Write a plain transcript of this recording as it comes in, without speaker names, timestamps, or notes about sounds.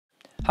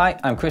Hi,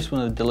 I'm Chris,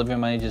 one of the delivery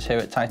managers here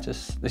at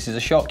Titus. This is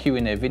a short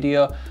Q&A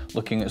video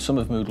looking at some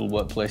of Moodle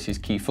Workplace's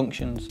key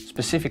functions,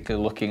 specifically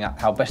looking at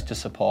how best to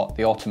support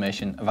the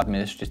automation of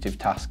administrative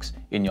tasks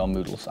in your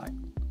Moodle site.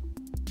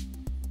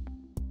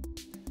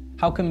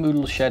 How can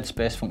Moodle's shared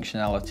space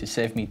functionality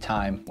save me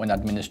time when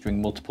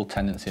administering multiple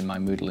tenants in my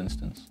Moodle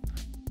instance?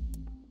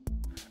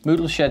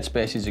 Moodle's shared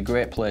space is a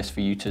great place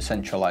for you to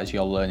centralise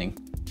your learning.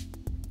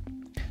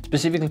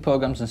 Specifically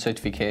programs and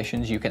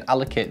certifications, you can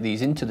allocate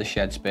these into the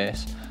shared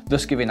space,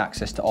 thus giving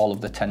access to all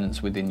of the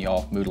tenants within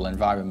your Moodle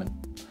environment.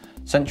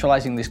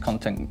 Centralising this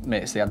content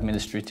makes the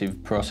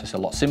administrative process a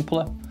lot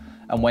simpler,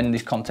 and when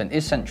this content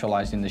is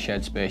centralised in the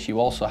shared space, you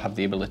also have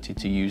the ability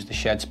to use the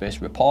shared space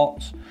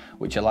reports,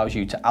 which allows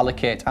you to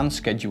allocate and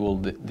schedule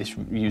this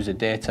user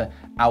data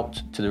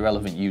out to the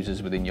relevant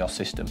users within your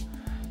system,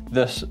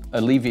 thus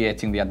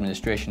alleviating the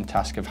administration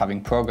task of having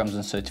programs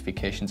and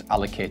certifications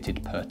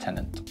allocated per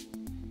tenant.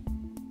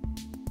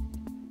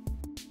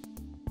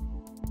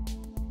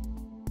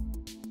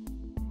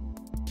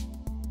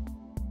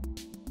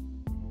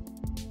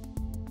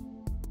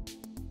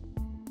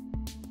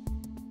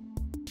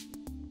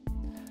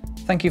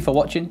 Thank you for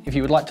watching. If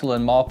you would like to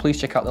learn more,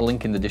 please check out the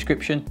link in the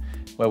description,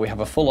 where we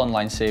have a full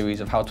online series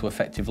of how to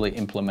effectively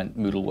implement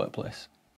Moodle Workplace.